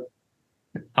or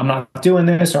I'm not doing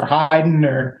this or hiding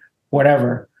or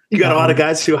whatever. You got a lot of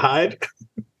guys who hide?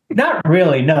 Not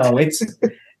really. No, it's,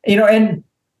 you know, and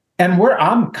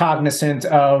I'm cognizant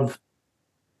of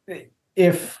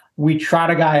if we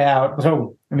trot a guy out.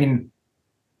 So, I mean,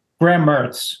 Graham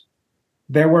Mertz,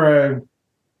 there were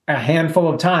a handful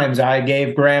of times I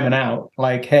gave Graham an out.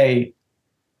 Like, hey,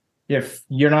 if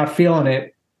you're not feeling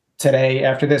it today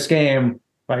after this game,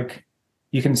 like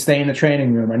you can stay in the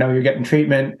training room. I know you're getting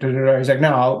treatment. He's like,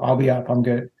 no, I'll be up. I'm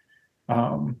good.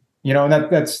 You know, and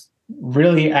that's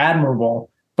really admirable.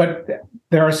 But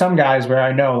there are some guys where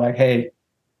I know, like, hey,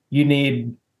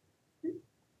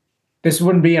 this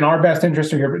wouldn't be in our best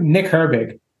interest. Or Nick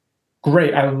Herbig,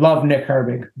 great. I love Nick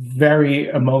Herbig. Very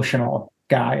emotional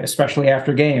guy, especially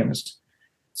after games.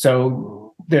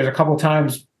 So there's a couple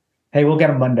times, hey, we'll get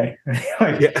him Monday.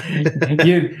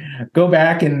 You go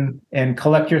back and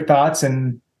collect your thoughts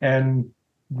and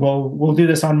we'll do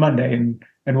this on Monday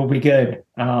and we'll be good.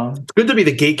 It's good to be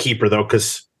the gatekeeper though,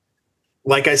 because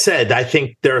like I said, I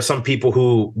think there are some people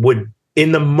who would,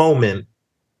 in the moment,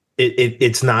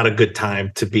 it's not a good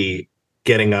time to be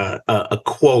getting a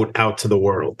quote out to the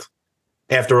world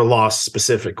after a loss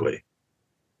specifically.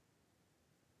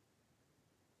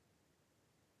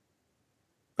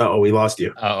 Oh, we lost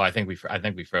you. Oh, I think we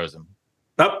froze him.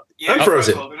 Oh, yeah, I'm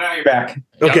frozen. Well, now you're back.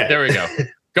 Okay, there we go.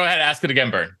 Go ahead, ask it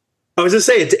again, Bern. I was just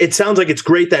saying, it sounds like it's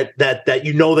great that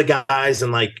you know the guys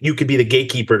and like you could be the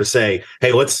gatekeeper to say,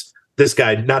 hey, this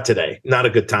guy, not today, not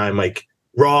a good time. Like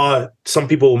Raw, some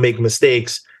people will make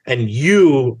mistakes, and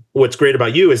what's great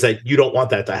about you is that you don't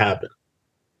want that to happen.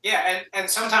 Yeah, and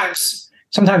sometimes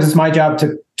it's my job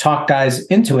to talk guys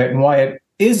into it and why it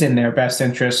is in their best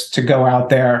interest to go out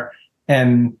there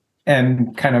and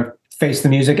kind of face the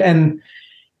music and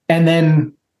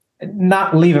then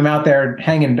not leave them out there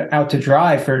hanging out to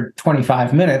dry for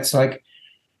 25 minutes. Like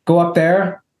go up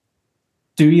there,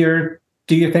 do your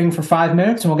thing for 5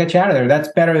 minutes and we'll get you out of there. That's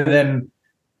better than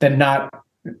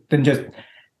just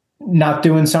not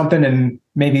doing something and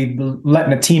maybe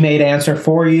letting a teammate answer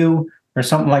for you or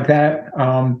something like that.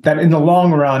 That in the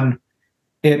long run,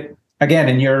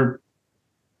 and you're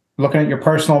looking at your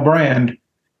personal brand,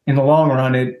 in the long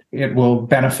run, it will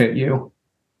benefit you.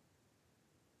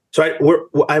 So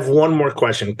I have one more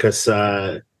question because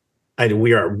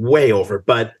we are way over.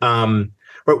 But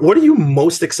what are you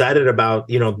most excited about?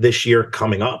 You know, this year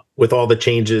coming up with all the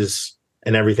changes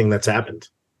and everything that's happened.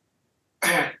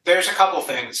 There's a couple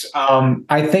things.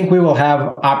 I think we will have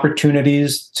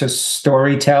opportunities to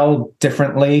storytell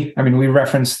differently. I mean, we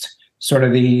referenced sort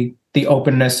of the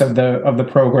openness of the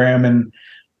program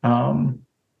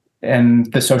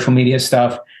and the social media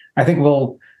stuff. I think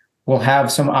we'll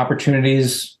have some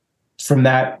opportunities from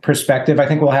that perspective. I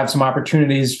think we'll have some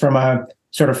opportunities from a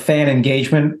sort of fan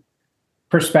engagement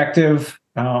perspective.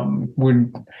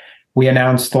 We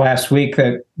announced last week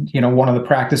that, you know, one of the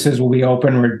practices will be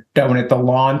open. We're doing it the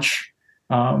launch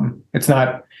It's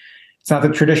not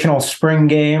the traditional spring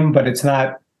game, but it's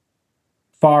not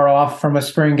far off from a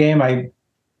spring game.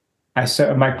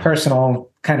 My personal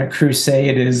kind of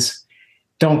crusade is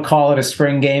don't call it a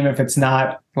spring game if it's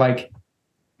not like,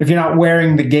 if you're not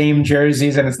wearing the game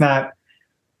jerseys and there's not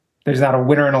a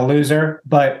winner and a loser.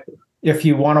 But if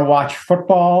you want to watch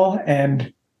football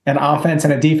and an offense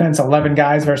and a defense, 11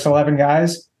 guys versus 11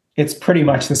 guys, it's pretty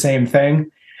much the same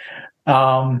thing.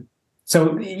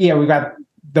 So yeah, we've got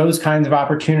those kinds of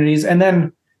opportunities. And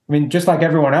then, I mean, just like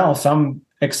everyone else, I'm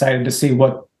excited to see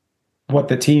what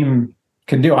the team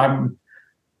can do. I'm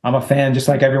a fan just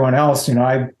like everyone else. You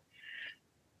know,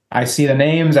 I see the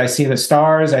names, I see the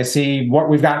stars, I see what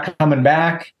we've got coming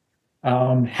back,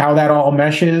 how that all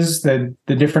meshes, the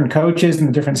different coaches and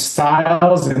the different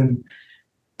styles, and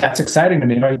that's exciting to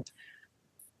me. Right?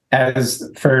 As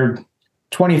for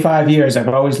 25 years, I've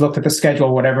always looked at the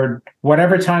schedule, whatever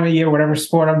time of year, whatever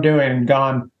sport I'm doing, and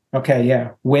gone, okay,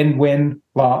 yeah, win,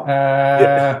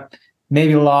 loss,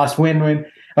 maybe loss, win.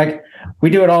 Like, we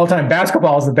do it all the time.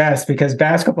 Basketball is the best because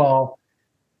basketball,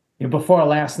 before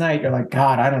last night, you're like,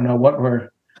 God, I don't know what we're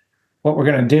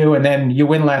going to do. And then you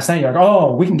win last night. You're like,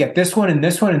 oh, we can get this one and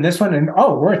this one and this one. And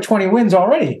oh, we're at 20 wins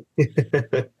already.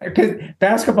 Because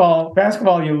basketball,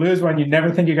 you lose one, you never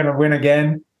think you're going to win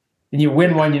again. And you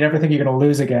win one, you never think you're going to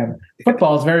lose again.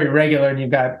 Football is very regular, and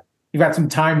you've got some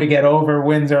time to get over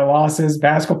wins or losses.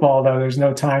 Basketball, though, there's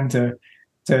no time to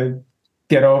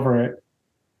get over it.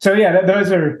 So yeah,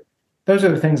 those are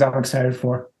the things I'm excited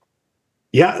for.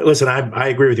 Yeah, listen, I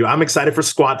agree with you. I'm excited for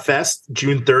Squat Fest,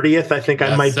 June 30th. I think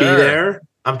I might be there.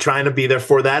 I'm trying to be there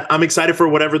for that. I'm excited for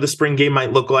whatever the spring game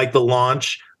might look like, the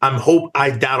launch.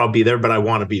 I doubt I'll be there, but I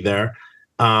want to be there.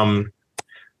 But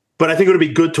I think it would be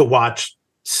good to watch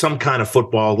some kind of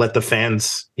football. Let the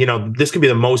fans, this could be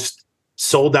the most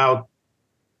sold out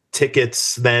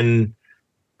tickets than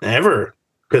ever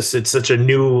because it's such a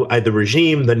new, the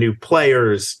regime, the new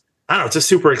players. I don't know. It's just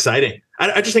super exciting.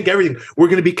 I just think everything, we're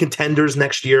going to be contenders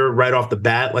next year right off the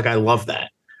bat. Like, I love that.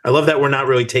 I love that we're not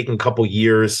really taking a couple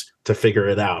years to figure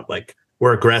it out. Like,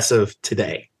 we're aggressive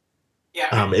today.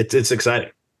 Yeah. It's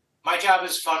exciting. My job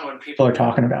is fun when people are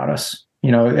talking about us,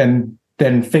 and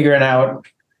then figuring out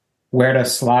where to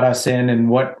slot us in and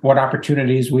what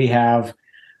opportunities we have.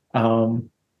 I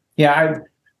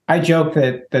joke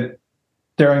that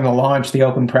during the launch, the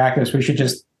open practice, we should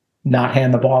just not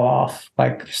hand the ball off.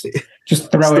 Like,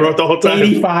 just throw it the whole time.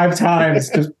 85 times,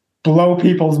 just blow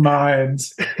people's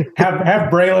minds.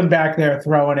 Have Braylon back there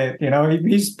throwing it.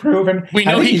 He's proven. We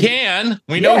know he can.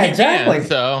 We know he can.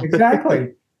 So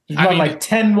exactly. He's got like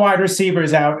 10 wide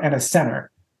receivers out and a center.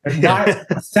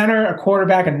 A center, a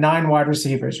quarterback, and 9 wide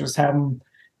receivers. Just have them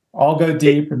all go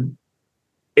deep. And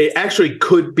it actually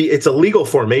could be. It's a legal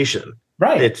formation,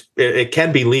 right? It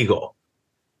can be legal.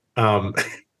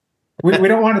 We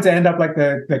don't want it to end up like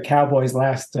the Cowboys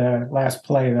last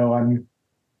play though.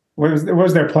 What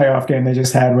was their playoff game they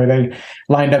just had where they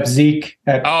lined up Zeke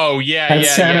at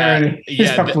center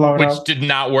which did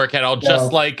not work at all. No.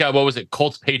 Just like what was it,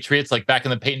 Colts Patriots, like back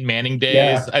in the Peyton Manning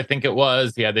days, I think it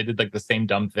was. Yeah, they did like the same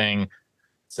dumb thing.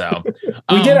 So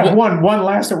we did have one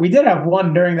last year. We did have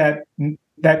one during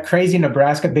that crazy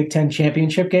Nebraska Big Ten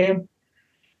championship game.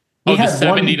 The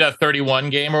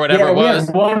 70-31 game or whatever it was.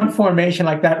 We had one formation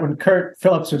like that when Kurt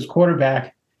Phillips was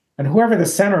quarterback, and whoever the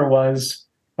center was,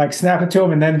 like, snapped it to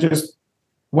him and then just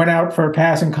went out for a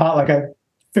pass and caught like a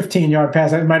 15-yard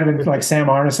pass. It might have been like Sam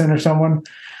Arneson or someone.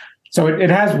 So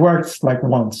it has worked like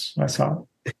once. I saw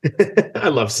it. I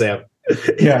love Sam.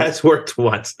 It has worked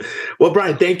once. Well,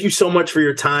 Brian, thank you so much for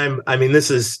your time. I mean,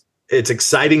 it's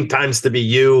exciting times to be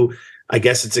you. I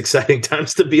guess it's exciting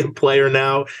times to be a player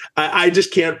now. I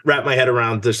just can't wrap my head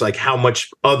around just like how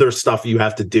much other stuff you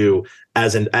have to do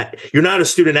you're not a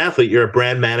student athlete. You're a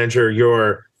brand manager.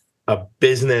 You're a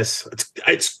business.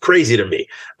 It's crazy to me.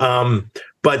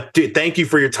 But dude, thank you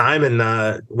for your time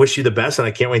and wish you the best. And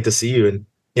I can't wait to see you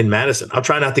in Madison. I'll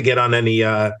try not to get on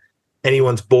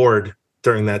anyone's board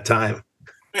during that time.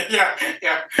 Yeah.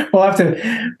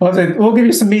 We'll give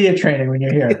you some media training when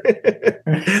you're here.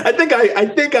 I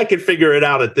think I can figure it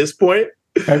out at this point.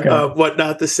 Okay. What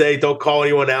not to say, don't call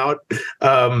anyone out.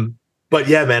 But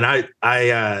yeah, man,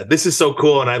 I this is so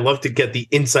cool, and I love to get the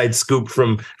inside scoop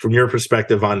from your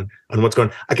perspective on what's going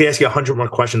on. I can ask you 100 more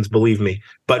questions, believe me,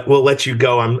 but we'll let you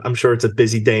go. I'm sure it's a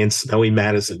busy day in snowy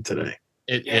Madison today.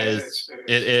 It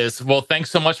is. Well,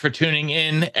 thanks so much for tuning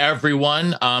in,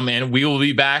 everyone. And we will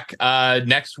be back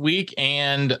next week.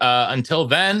 And until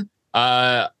then,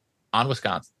 on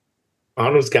Wisconsin.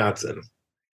 On Wisconsin.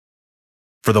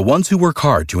 For the ones who work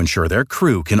hard to ensure their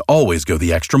crew can always go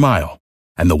the extra mile,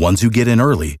 and the ones who get in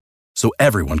early so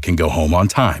everyone can go home on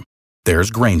time.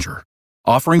 There's Grainger,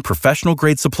 offering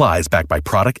professional-grade supplies backed by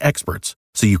product experts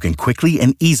so you can quickly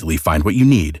and easily find what you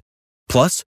need.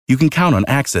 Plus, you can count on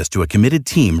access to a committed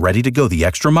team ready to go the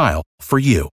extra mile for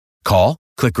you. Call,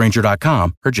 click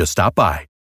Grainger.com, or just stop by.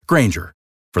 Grainger,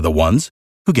 for the ones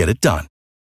who get it done.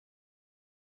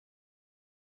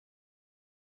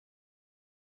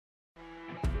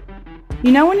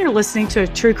 You know when you're listening to a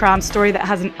true crime story that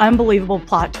has an unbelievable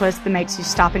plot twist that makes you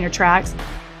stop in your tracks?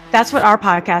 That's what our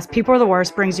podcast, People Are the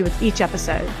Worst, brings you with each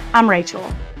episode. I'm Rachel.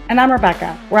 And I'm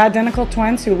Rebecca. We're identical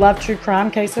twins who love true crime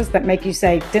cases that make you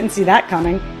say, didn't see that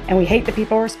coming, and we hate the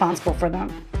people responsible for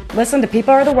them. Listen to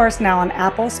People Are the Worst now on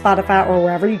Apple, Spotify, or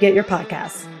wherever you get your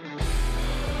podcasts.